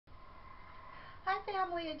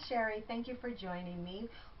family, it's Sherry. Thank you for joining me.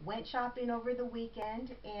 Went shopping over the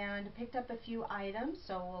weekend and picked up a few items,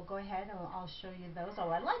 so we'll go ahead and I'll show you those. Oh,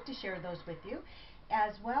 I'd like to share those with you.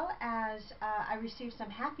 As well as I received some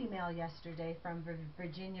happy mail yesterday from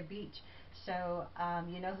Virginia Beach. So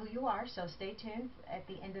you know who you are, so stay tuned. At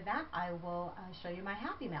the end of that, I will show you my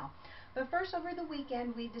happy mail. But first, over the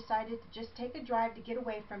weekend, we decided to just take a drive to get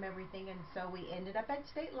away from everything, and so we ended up at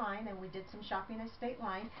Stateline, and we did some shopping at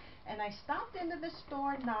Stateline, and I stopped into the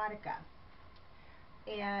store Nautica.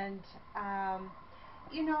 And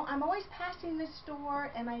you know, I'm always passing this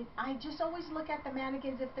store, and I just always look at the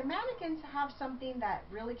mannequins. If the mannequins have something that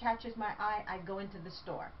really catches my eye, I go into the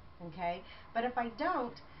store, okay? But if I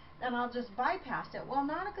don't, then I'll just bypass it. Well,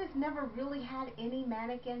 Nautica's never really had any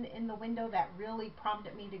mannequin in the window that really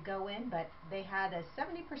prompted me to go in, but they had a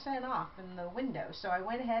 70% off in the window. So I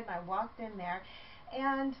went ahead and I walked in there,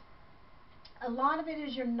 and a lot of it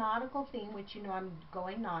is your nautical theme, which you know I'm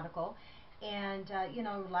going nautical. And you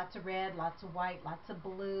know, lots of red, lots of white, lots of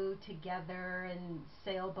blue together, and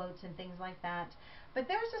sailboats and things like that. But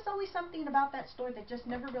there's just always something about that store that just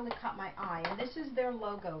never really caught my eye, and this is their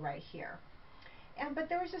logo right here. But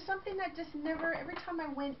there was just something that just never, every time I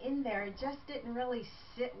went in there, it just didn't really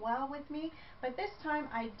sit well with me. But this time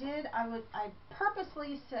I did. I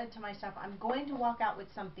purposely said to myself, I'm going to walk out with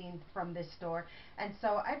something from this store. And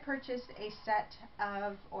so I purchased a set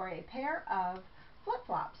of, or a pair of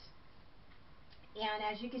flip-flops. And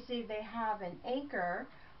as you can see, they have an anchor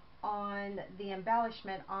on the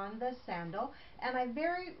embellishment on the sandal. And I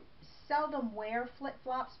very seldom wear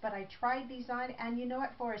flip-flops, but I tried these on, and you know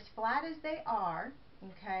what, for as flat as they are,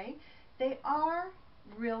 okay, they are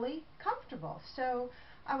really comfortable. So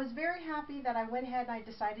I was very happy that I went ahead and I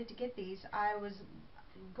decided to get these. I was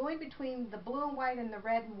going between the blue and white and the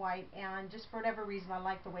red and white, and just for whatever reason I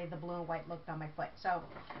liked the way the blue and white looked on my foot. So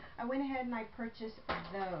I went ahead and I purchased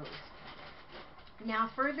those. Now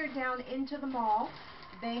further down into the mall,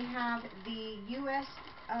 they have the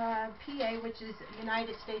USPA, which is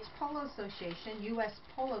United States Polo Association, US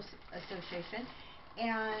Polo Association,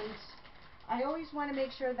 and I always want to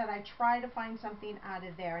make sure that I try to find something out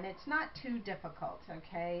of there, and it's not too difficult,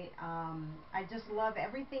 okay? I just love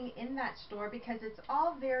everything in that store because it's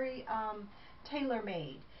all very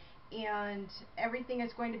tailor-made, and everything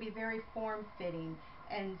is going to be very form-fitting,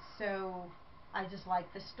 and so I just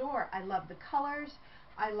like the store. I love the colors.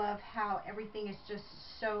 I love how everything is just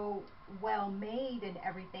so well made and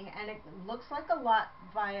everything, and it looks like a lot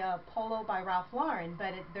by Polo by Ralph Lauren,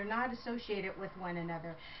 but they're not associated with one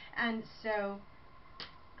another. And so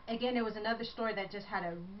again, it was another store that just had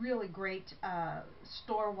a really great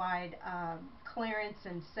store-wide clearance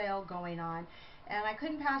and sale going on, and I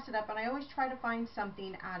couldn't pass it up, and I always try to find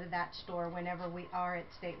something out of that store whenever we are at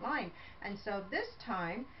Stateline. And so this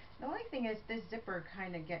time, the only thing is this zipper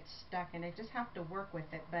kind of gets stuck, and I just have to work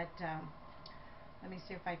with it. But let me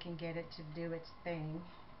see if I can get it to do its thing.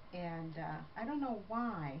 And I don't know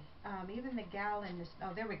why. Even the gal in this,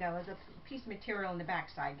 oh, there we go. The piece of material in the back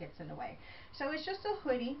side gets in the way. So it's just a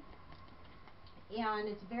hoodie, and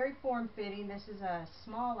it's very form-fitting. This is a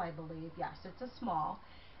small, I believe. Yes, it's a small.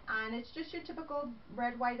 And it's just your typical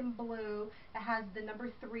red, white, and blue. It has the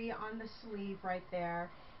number 3 on the sleeve right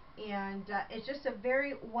there. And it's just a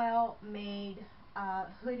very well made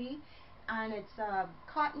hoodie, and it's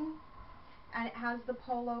cotton, and it has the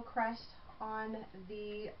polo crest on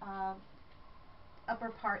the upper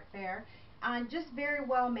part there, and just very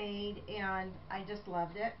well made, and I just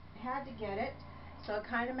loved it. Had to get it, so it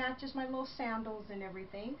kind of matches my little sandals and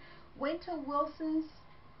everything. Went to Wilson's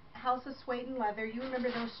House of Suede and Leather. You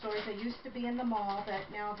remember those stores? They used to be in the mall, but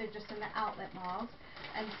now they're just in the outlet malls.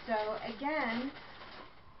 And so again,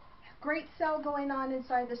 great sale going on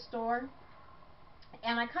inside the store,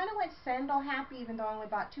 and I kind of went sandal happy, even though I only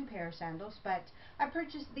bought 2 pair of sandals. But I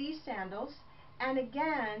purchased these sandals, and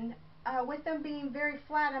again, with them being very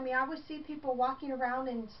flat, I mean, I would see people walking around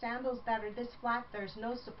in sandals that are this flat. There's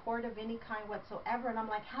no support of any kind whatsoever, and I'm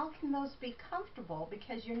like, how can those be comfortable?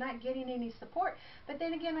 Because you're not getting any support. But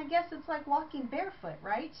then again, I guess it's like walking barefoot,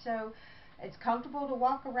 right? So it's comfortable to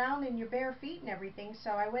walk around in your bare feet and everything. So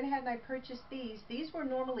I went ahead and I purchased these. These were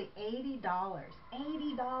normally $80.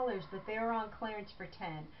 $80, but they were on clearance for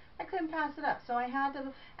 $10. I couldn't pass it up, so I had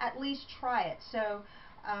to at least try it. So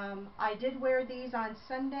I did wear these on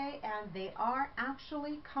Sunday, and they are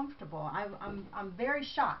actually comfortable. I'm very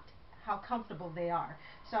shocked how comfortable they are.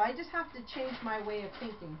 So I just have to change my way of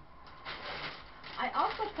thinking. I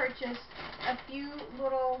also purchased a few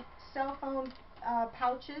little cell phone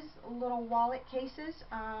pouches, little wallet cases.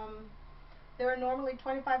 They were normally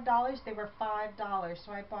 $25. They were $5.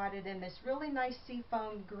 So I bought it in this really nice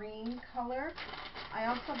seafoam green color. I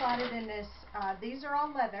also bought it in this, these are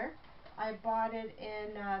all leather. I bought it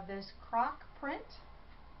in this croc print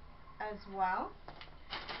as well.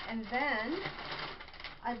 And then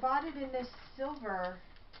I bought it in this silver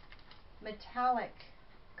metallic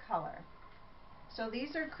color. So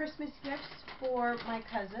these are Christmas gifts for my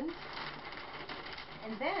cousins.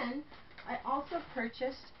 And then I also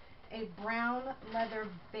purchased a brown leather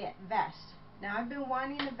vest. Now I've been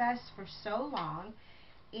wanting a vest for so long,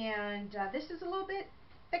 and this is a little bit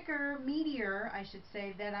thicker, meatier, I should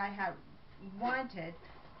say, than I had wanted,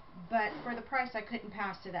 but for the price I couldn't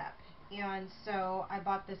pass it up. And so I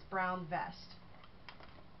bought this brown vest,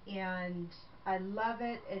 and I love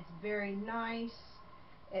it. It's very nice.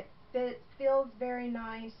 It feels very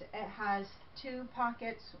nice. It has two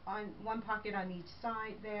pockets, on one pocket on each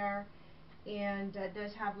side there, and it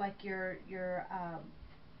does have like your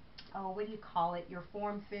oh, what do you call it, your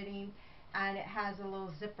form fitting, and it has a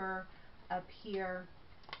little zipper up here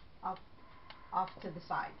off to the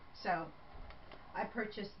side. So I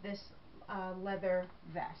purchased this leather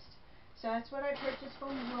vest. So that's what I purchased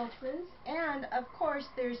from Wilson's. And of course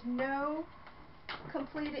there's no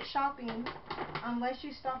completed shopping unless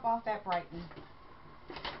you stop off at Brighton.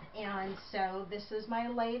 And so this is my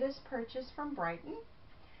latest purchase from Brighton,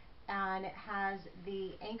 and it has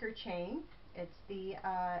the anchor chain. It's the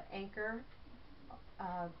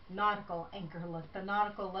nautical anchor look, the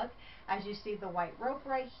nautical look. As you see the white rope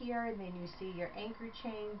right here, and then you see your anchor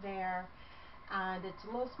chain there, and it's a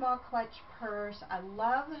little small clutch purse. I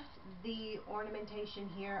love the ornamentation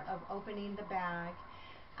here of opening the bag,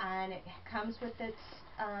 and it comes with its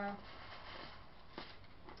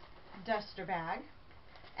duster bag.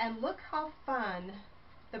 And look how fun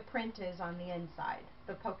the print is on the inside,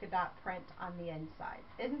 the polka dot print on the inside.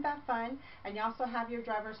 Isn't that fun? And you also have your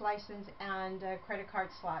driver's license and credit card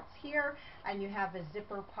slots here, and you have a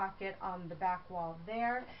zipper pocket on the back wall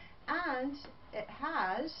there, and it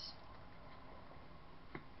has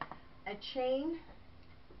a chain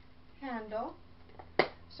handle,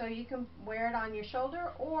 so you can wear it on your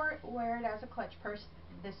shoulder or wear it as a clutch purse.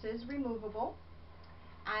 This is removable,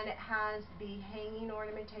 and it has the hanging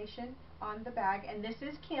ornamentation on the bag, and this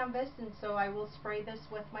is canvas, and so I will spray this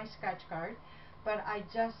with my Scotch Guard. But I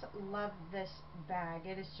just love this bag.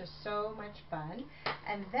 It is just so much fun.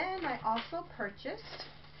 And then I also purchased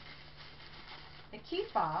a key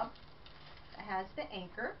fob that has the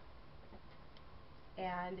anchor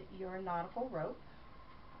and your nautical rope.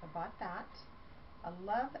 I bought that. I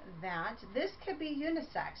love that. This could be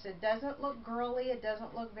unisex. It doesn't look girly. It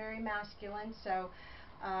doesn't look very masculine. So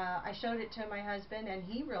I showed it to my husband, and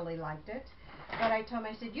he really liked it. But I told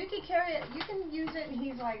him, I said, you can carry it, you can use it. And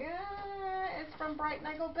he's like, it's from Brighton.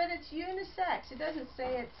 I go, but it's unisex. It doesn't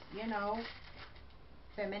say it's, you know,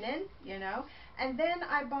 feminine, you know. And then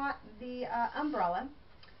I bought the umbrella,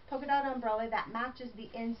 polka dot umbrella that matches the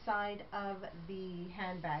inside of the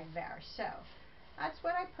handbag there. So that's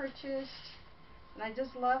what I purchased, and I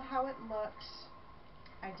just love how it looks.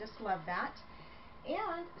 I just love that.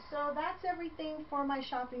 And so that's everything for my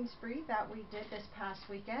shopping spree that we did this past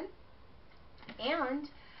weekend. And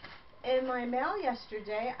in my mail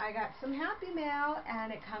yesterday, I got some happy mail,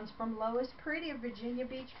 and it comes from Lois Pretty of Virginia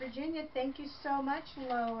Beach, Virginia. Thank you so much,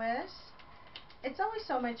 Lois. It's always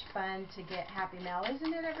so much fun to get happy mail,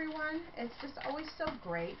 isn't it, everyone? It's just always so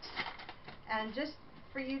great. And just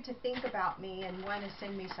for you to think about me and want to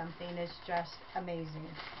send me something is just amazing.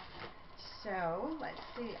 So, let's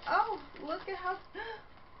see. Oh, look at how...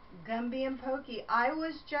 Gumby and Pokey. I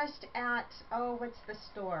was just at, oh, what's the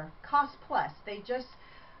store? Cost Plus. They just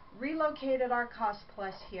relocated our Cost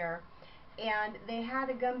Plus here. And they had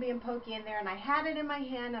a Gumby and Pokey in there, and I had it in my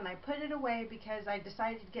hand, and I put it away because I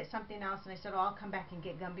decided to get something else, and I said, oh, I'll come back and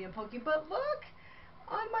get Gumby and Pokey. But look,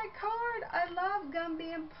 on my card, I love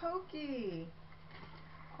Gumby and Pokey.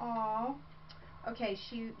 Aww. Okay,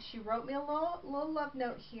 she wrote me a little love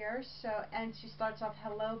note here, so, and she starts off,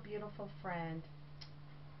 hello, beautiful friend.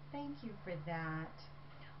 Thank you for that.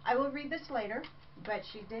 I will read this later, but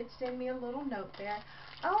she did send me a little note there.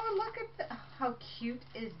 Oh, look at how cute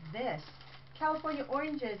is this? California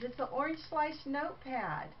oranges. It's an orange slice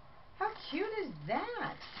notepad. How cute is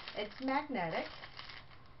that? It's magnetic.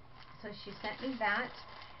 So she sent me that.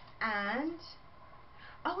 And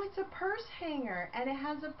oh, it's a purse hanger, and it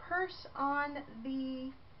has a purse on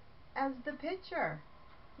as the picture.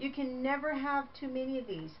 You can never have too many of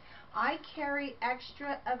these. I carry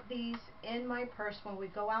extra of these in my purse when we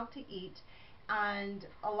go out to eat, And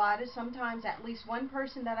sometimes at least one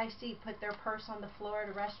person that I see put their purse on the floor at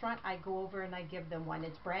a restaurant, I go over and I give them one.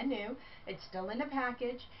 It's brand new, it's still in the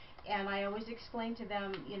package, and I always explain to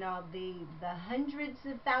them, you know, the hundreds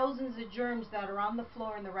of thousands of germs that are on the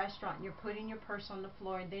floor in the restaurant. You're putting your purse on the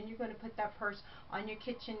floor, and then you're going to put that purse on your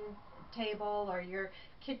kitchen table or your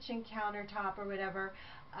kitchen countertop or whatever.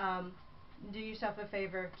 Do yourself a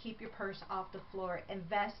favor, keep your purse off the floor.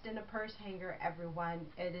 Invest in a purse hanger, everyone.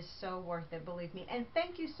 It is so worth it, believe me. And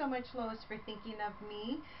thank you so much, Lois, for thinking of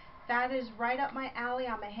me. That is right up my alley.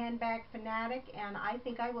 I'm a handbag fanatic, and I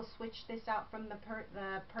think I will switch this out from the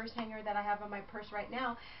purse hanger that I have on my purse right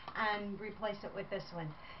now and replace it with this one.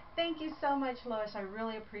 Thank you so much, Lois. I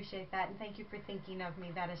really appreciate that, and thank you for thinking of me.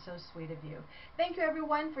 That is so sweet of you. Thank you,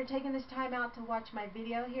 everyone, for taking this time out to watch my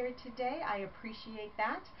video here today. I appreciate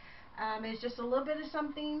that. It's just a little bit of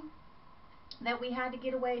something that we had to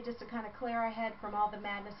get away just to kind of clear our head from all the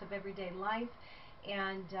madness of everyday life.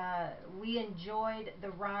 And we enjoyed the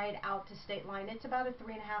ride out to Stateline. It's about a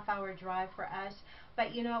 3.5-hour drive for us.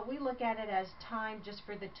 But, you know, we look at it as time just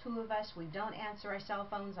for the two of us. We don't answer our cell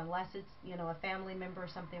phones unless it's, you know, a family member or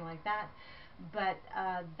something like that. But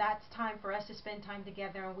that's time for us to spend time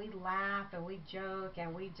together, and we laugh and we joke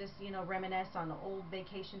and we just, you know, reminisce on the old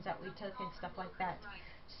vacations that we took and stuff like that.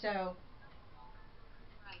 So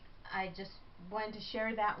I just wanted to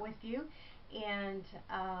share that with you. And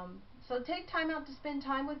so take time out to spend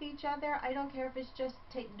time with each other. I don't care if it's just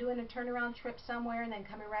doing a turnaround trip somewhere and then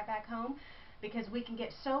coming right back home, because we can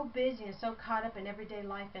get so busy and so caught up in everyday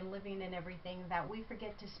life and living and everything that we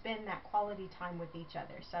forget to spend that quality time with each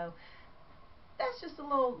other. So that's just a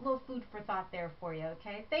little food for thought there for you,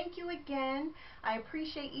 okay? Thank you again. I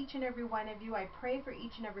appreciate each and every one of you. I pray for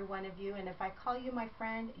each and every one of you. And if I call you my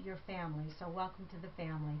friend, you're family. So welcome to the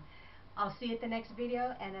family. I'll see you at the next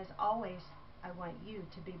video. And as always, I want you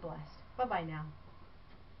to be blessed. Bye-bye now.